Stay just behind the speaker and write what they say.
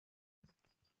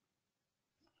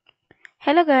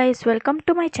Hello guys, welcome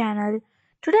to my channel.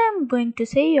 Today I'm going to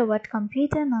say about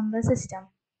computer number system.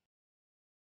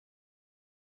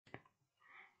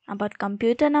 About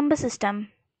computer number system.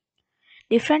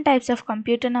 Different types of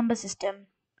computer number system.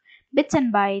 Bits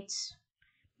and bytes.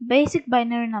 Basic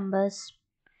binary numbers.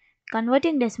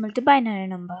 Converting decimal to binary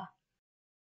number.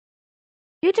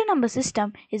 Computer number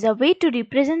system is a way to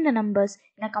represent the numbers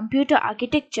in a computer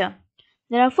architecture.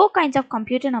 There are four kinds of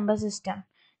computer number system.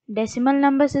 Decimal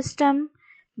number system,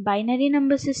 binary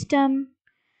number system,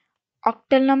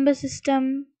 octal number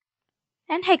system,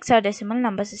 and hexadecimal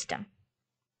number system.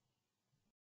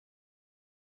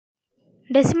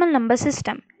 Decimal number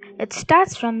system. It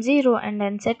starts from 0 and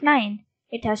ends at 9.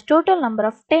 It has total number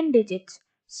of 10 digits,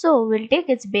 so we'll take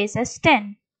its base as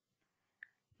 10.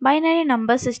 Binary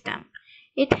number system.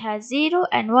 It has 0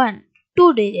 and 1,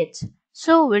 2 digits,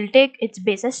 so we'll take its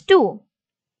base as 2.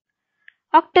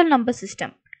 Octal number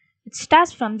system. It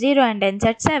starts from 0 and ends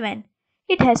at 7.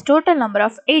 It has total number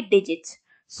of 8 digits,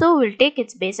 so we'll take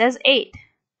its base as 8.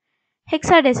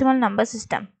 Hexadecimal number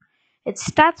system. It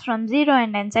starts from 0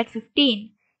 and ends at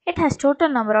 15. It has total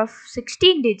number of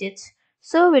 16 digits,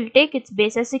 so we'll take its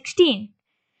base as 16.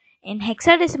 In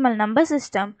hexadecimal number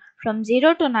system, from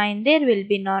 0 to 9 there will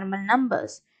be normal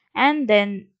numbers, and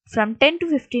then from 10 to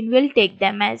 15 we'll take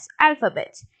them as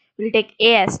alphabets. We'll take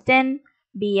A as 10,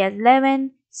 B as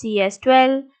 11, C as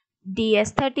 12, D as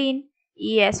 13,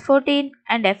 E as 14,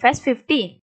 and F as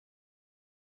 15.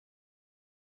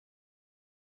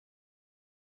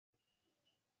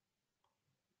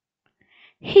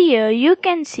 Here you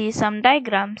can see some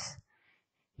diagrams.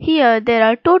 Here there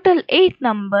are total 8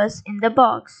 numbers in the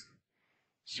box.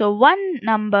 So one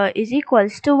number is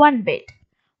equals to 1 bit.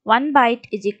 1 byte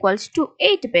is equals to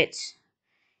 8 bits.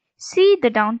 See the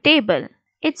down table.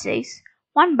 It says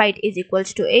 1 byte is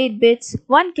equals to 8 bits,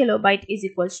 1 kilobyte is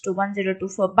equals to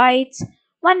 1024 bytes,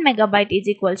 1 megabyte is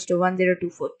equals to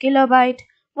 1024 kilobyte,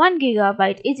 1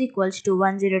 gigabyte is equals to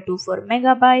 1024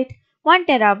 megabyte, 1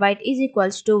 terabyte is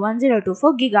equals to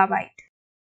 1024 gigabyte.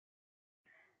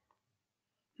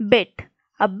 Bit.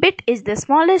 A bit is the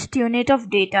smallest unit of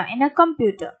data in a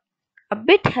computer. A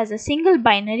bit has a single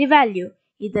binary value,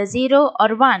 either 0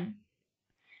 or 1.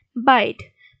 Byte.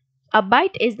 A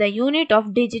byte is the unit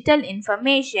of digital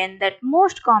information that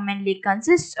most commonly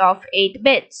consists of 8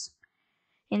 bits.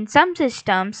 In some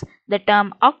systems, the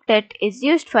term octet is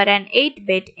used for an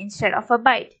 8-bit instead of a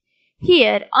byte.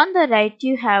 Here on the right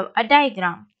you have a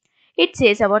diagram. It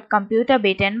says about computer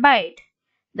bit and byte.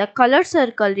 The color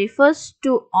circle refers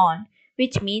to on,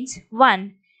 which means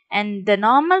 1, and the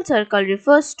normal circle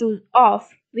refers to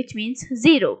off, which means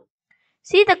 0.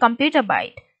 See the computer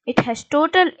byte. It has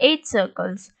total 8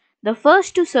 circles. The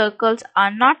first 2 circles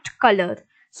are not colored,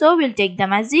 so we'll take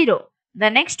them as 0. The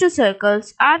next 2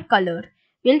 circles are colored.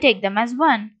 We'll take them as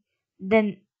 1.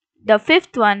 Then the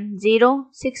fifth one 0,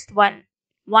 sixth one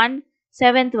 1,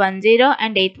 seventh one 0,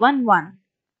 and eighth one 1.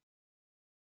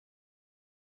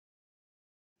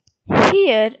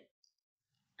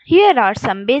 Here are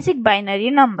some basic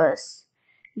binary numbers.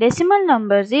 Decimal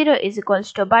number 0 is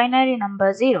equals to binary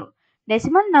number 0.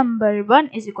 Decimal number 1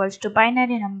 is equals to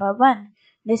binary number 1.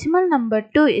 Decimal number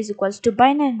 2 is equals to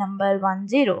binary number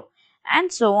 10,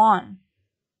 and so on.